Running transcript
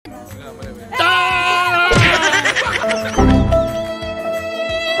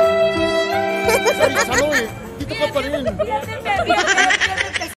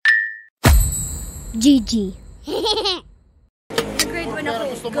GG. Grade 1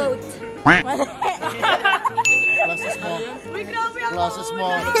 ako, goat. Classes mo. Classes mo.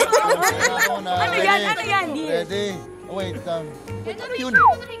 Ano yan? Ano yan? Ready? Oh, wait. Yun.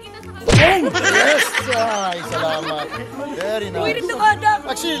 Oh, yes! Ay, salamat. Very nice. Uy, ritukada ko.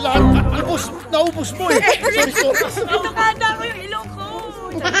 Actually, lahat naubos mo eh. Sorry. Ritukada ko yung ilong ko.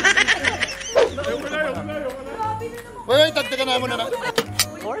 Wait, tagtagan na mo na.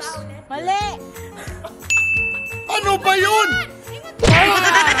 Horse? Mali. Ano ba yun?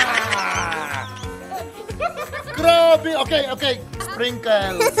 Ah! Grabe. Okay.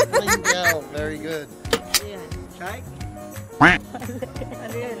 Sprinkle. Very good. Shark?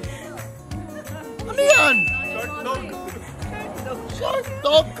 Ano yan? Short dog. Shark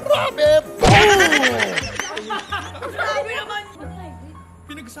dog. Grabe. Grabe naman.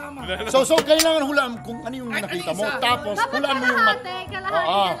 Pinagsama. So kailangan hulaan kung ano yung nakita mo. Tapos hulaan mo yung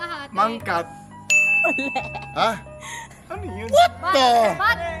Kalahati. Mangkat. Ha? Ano yun? What the?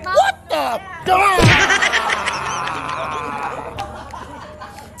 What the?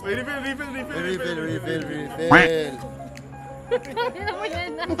 Wait, refill.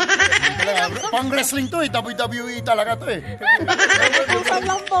 Pang wrestling to eh. WWE talaga to eh. Pusan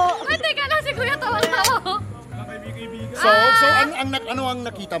lang po. Teka lang, si Kuya tawa-tawa. So ano ang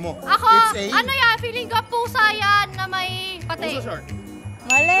nakita mo? Ako, It's a... ano yan? Feeling ko pusa yan na may pati.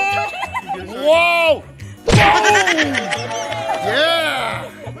 Mali. Wow! Yeah!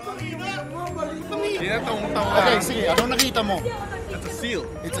 Okay, sige. Anong nakita mo? That's a seal.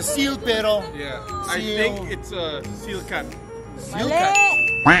 It's a seal pero... Yeah. Seal. I think it's a seal cat. Seal Mali.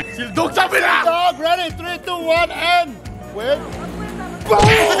 cat. Seal dog, sabi na! Dog, ready? 3, 2, 1, and... Wait. Boom,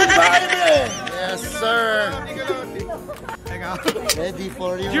 baby! Yes, sir. Teka. Ready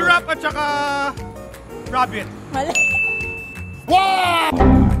for you. Giraffe at saka rabbit. Mali. Wow!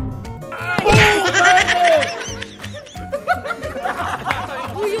 Boom, baby!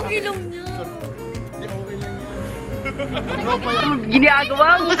 Uy, yung ilong niya. Ano pa yan? Ginagawa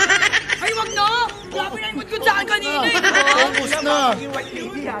mo. Ay, wag na. Grabe na yung mudkod saan kanina eh. Focus na.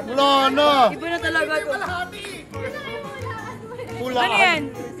 Wala na. Iba na talaga to. Wala. Ano yan?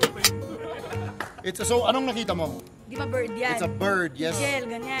 So, anong nakita mo? Di ba bird yan? It's a bird, yes. Eagle,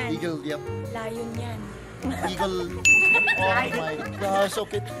 ganyan. Eagle, yep. Lion yan. Eagle. Oh my gosh,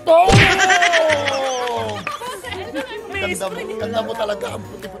 okay. Boom! Ganda mo talaga. Ang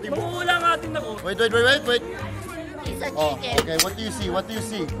puti-puti mo. Mahula nga atin ako. Wait. It's a Oh, chicken. okay. What do you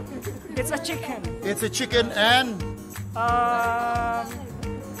see? It's a chicken. It's a chicken and...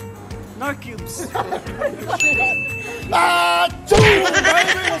 Narcubes. Two!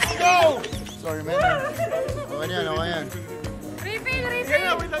 Baby, let's go! Sorry, man. Okay yan. Refill.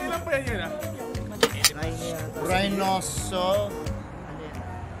 Kaya, wait lang, ilan pa yan yun ah?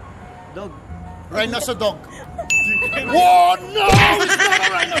 Dog. Rhinoceros dog. Whoa, no! It's not a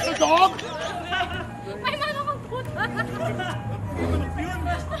rhinoceros dog! May mga puta.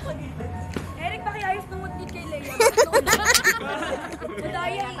 Eric, pakiayos ng mudkod kay Leia.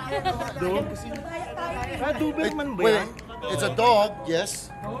 Madaya eh. Dog? Doberman ba Wait, yan? it's a dog, yes.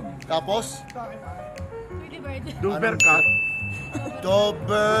 Tapos? Dober cat?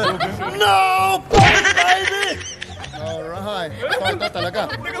 Dober. No! Point, baby! Alright. Torta talaga.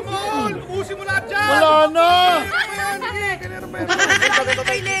 Teka mo! Ubusin mo lahat dyan! Wala na!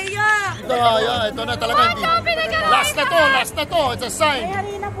 Kay Leia. Ito na talaga. Last na to. It's a sign. May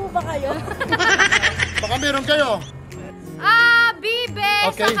harina po ba kayo? Baka meron kayo.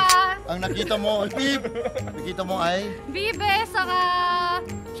 Bibe, Okay. saka... Ang nakita mo ay Bibe, saka...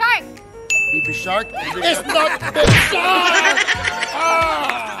 Shark. baby shark. It's not baby shark!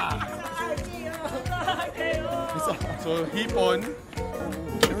 Ah! So, hipon.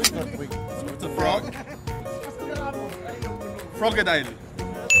 So it's a frog. Frogedile.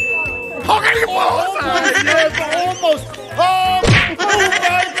 Okay, almost.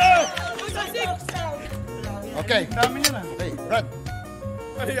 Okay. Okay, Brad.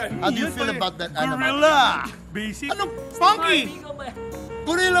 How do you feel about that animal? Gorilla. Basic. Anong Funky.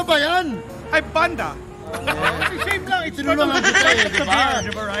 gorilla ba yan? Ay, panda. Shape lang. It's Tinulungan kita eh, di ba?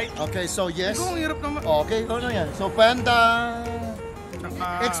 Di ba, right? Okay, so yes. Kung hirap naman. Okay, ano yan? So Panda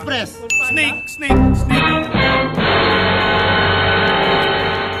Tsaka- Express. Snake.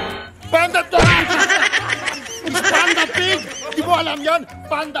 Panda Dog! Is Panda Pig! Di mo alam yan?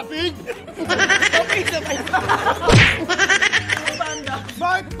 Panda Pig!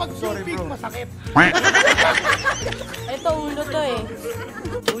 Bakit pag pig masakit? Ito, ulo to eh.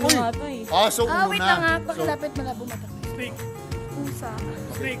 Ulo nga to eh. So ulo Wait na. lang ha. So, Pakilapit mo na bumata. Snake. Pusa.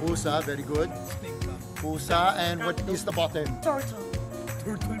 pusa, very good. Pusa, and what is the bottom? Turtle.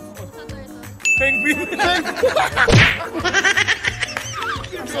 Penguin.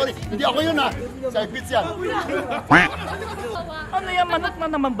 Sorry, hindi ako yun ah. Sagbits yan. Ano yan? Manok na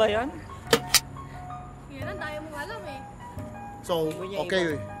naman ba yan? Yan ang daya mong alam eh. So,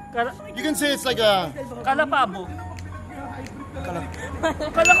 okay. Kala You can say it's like a... kalapabo.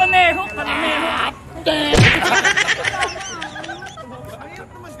 Kalakaneho. Kalaneho.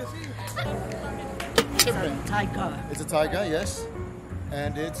 Tiger. It's a tiger, yes.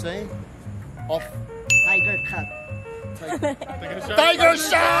 And it's a... Off. Tiger cat. Tiger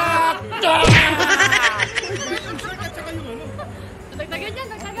Shark! Dagdagan yan,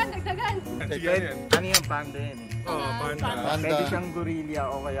 dagdagan. Ano yung panda yan eh? Oh, panda. Panda. Pwede siyang gorilla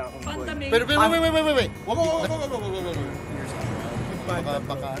o kaya kung Pero wait. Wag mo.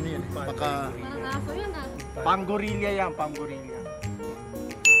 Baka ano yan. Baka... Parang aso yan ah. Pang-gorilla yan, pang-gorilla.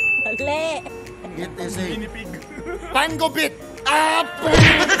 Mali. It is a... Guinea-pig. Pangobit! Up!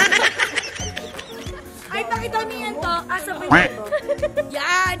 Ay, pakita mo yan to. Asa ba ito?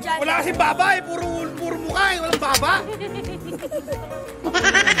 Yan, dyan. Wala kasing baba eh. Puro mukha eh. Walang baba.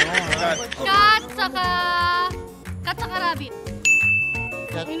 Cat saka rabbit.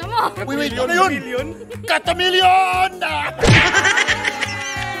 Tingnan mo. Wait, ano yun? Million. Katamilyon!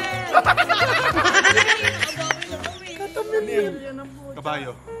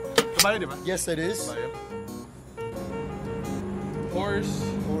 Kabayo. Kabayo, di ba? Yes, it is. Kabayo. Horse.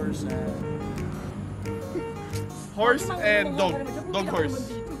 Horse and dog. Dog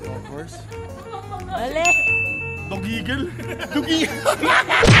horse. Of course. Mali. Dog eagle. Dugi!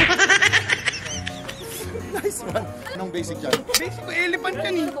 Nice one. Anong basic dyan? Basic ko, elephant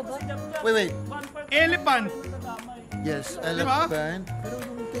yan eh. Wait. Elephant. Yes, Diba? elephant. Pero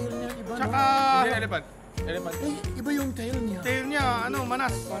yung tail niya, iba Tsaka... no? Hindi, elephant. Elephant. Eh, iba yung tail niya. Tail niya, ano,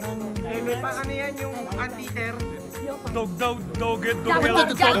 manas. Elephant, ano yan yung anti-air? Dog. Wait, did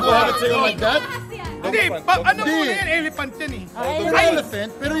the dog have a tail like that? Hindi, ano Hindi. muna yan, elephant yan eh. Yung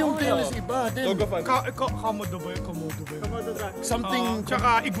elephant, pero yung tail is iba din. Komodo ba yun? Komodo ba yun? Something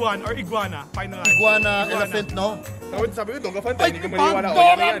Tsaka iguana. Final. iguana, elephant, no? Sabi ko, dogafant. Ay, Hindi ko maniwala ko.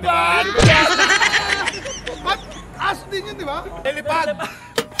 Dogafant! Aso din yun, di ba? Elephant.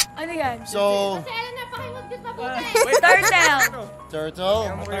 Ano yan? So, Si Eleanor, pakinggan kita mabuti. Turtle. turtle.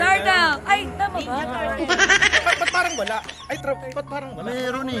 Turtle. Ay, tama ba? Ba't parang wala? Ay, ba't parang wala?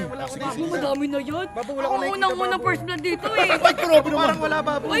 Meron eh. Madami na yun. Ako unang first blood dito eh. Ay, grabe naman. Parang wala,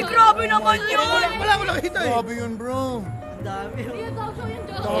 babu. Uy, grabe naman yun. Wala ko nakita eh. Grabe yun, bro. Yung dog show yung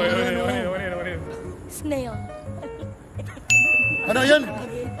dog. Okay. Snail. Ano yan?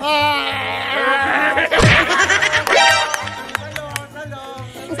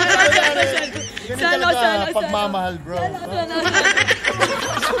 Ganun talaga pagmamahal, bro.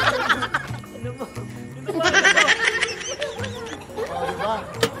 Oh, diba?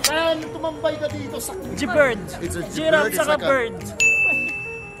 Kaya tumambay ka dito sa... G-bird. It's a Giraffe bird, saka it's like a- bird.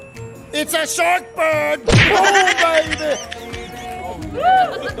 It's a shark bird! Oh, baby!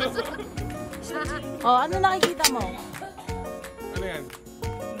 Oh, ano nakikita mo? Ano yan?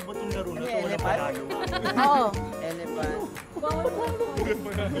 Elephant? Oo. Elephant.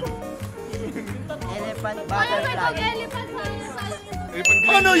 Elephant Ay, may butterfly. pag-elephant sa Elephant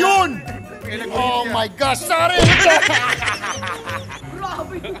green. Ano yun? Elephant Oh green my gosh, sorry!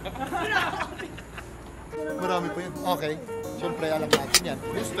 Marami pa yun. Okay. Siyempre, alam natin yan.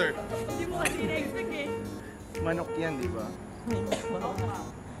 Rooster. Manok yan, di ba?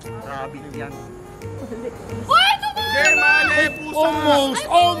 Rabbit yan. Uy, ito ba? Hindi, mali. Pusa.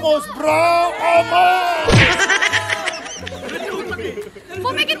 Almost, bro! Almost!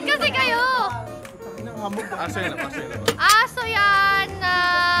 Pumikit kasi kayo. Aso yan.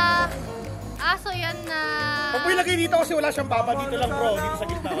 Aso yan na... Pag may lagay dito kasi wala siyang baba. Dito lang bro. Dito sa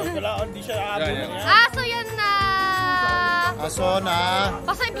gitna. Wala, hindi siya aabot. Aso yan na... Aso na.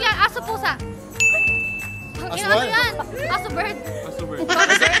 Pasimple yan, aso pusa. Aso Ano what? yan? Aso bird. Aso bird.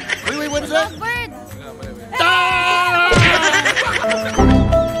 Wait, what is that? Bird.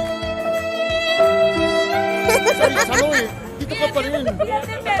 Salo eh. Dito ka pa rin.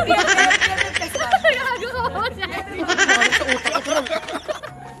 Gago ako, Jeffy. Gago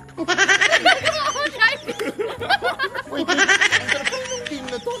ako, Jeffy. Wait, ang sarap pa yung team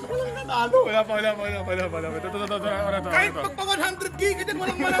na to. Walang nanalo. Wala pa. Ito. Kahit magpa 100k ka dyan,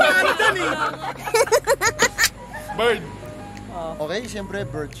 walang mananalo dyan eh. Bird. Okay, siyempre,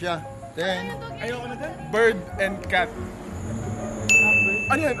 bird siya. Then, Ayoko na dyan. Bird and cat.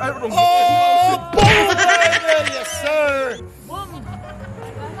 Ano yan? oh, boom, baby! Yes, sir!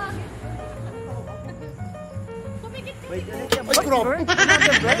 Ay, crop.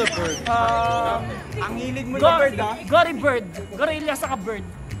 Another bird. Ang hilig mo na bird, ha? Gory bird. Gorilla saka bird.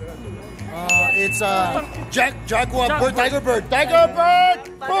 It's Jaguar bird, Tiger bird. Tiger bird!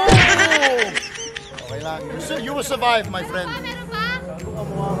 Boom! Okay lang. You will survive, my friend. Meron ba?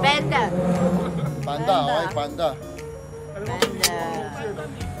 Panda. Panda, okay, panda. Panda.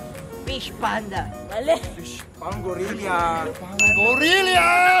 Fish panda. Mali. Parang gorilla.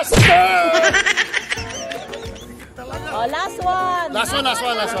 Gorillas! Sir! Oh, last one. Last one.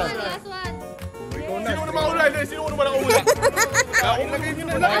 Last one. Sino mo na maula? Sino mo na maula? Ako lagay nyo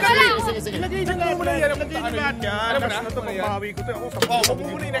na. Sige. Lagay nyo na muna yan. Lagay nyo lahat yan. Alam mo na ito, pagbawi ko ito. Ako sa bawa. Ako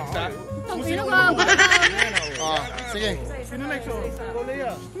muna yung next ha. Itong sino ka? Sige. Sino next?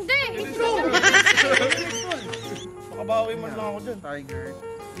 Golea. Hindi. Makabawi man lang ako dyan. Tiger.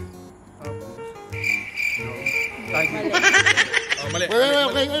 Mali.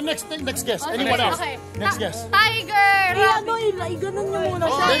 Wait. Okay, next guess. Anyone else? Okay. Next guess. Tiger. Ganun nyo muna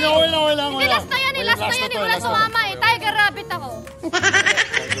siya. Okay lang. Hindi, last na yan eh. Last na yan eh. Wala sumama eh. Tiger rabbit ako.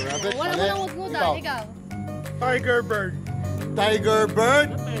 Rabbit. Wala mo nang wag-ngudan. Ikaw. Tiger bird. Tiger bird.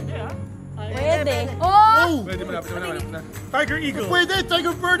 Pwede. Oh! Pwede malapit na. Tiger eagle. Pwede,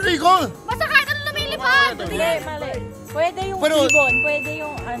 tiger bird, eagle. Basta kahit ano lumilipad. Mali. Pwede yung Pero- ibon. Pwede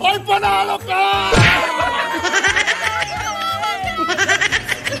yung ano. Ay, panalo ka!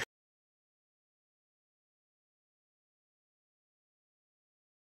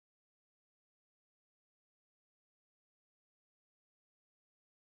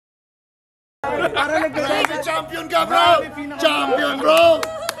 Grabe, champion ka, bro! Champion, bro!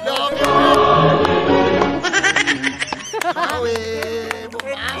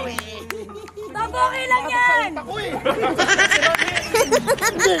 Bumawi! Tabokin lang yan!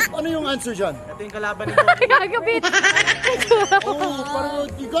 Hindi, ano yung answer dyan? Ito yung kalaban ni Gagabit. Oh, parang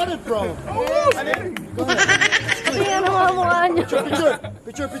you got it, bro. Tingnan mo ang mukha niyo.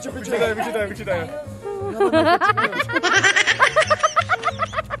 Picture. Picture tayo.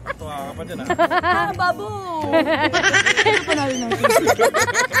 Tuwa ka pa dyan Babu!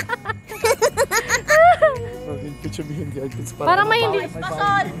 Picture behind the audience. Parang may hindi.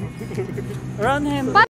 Pasol! Run him.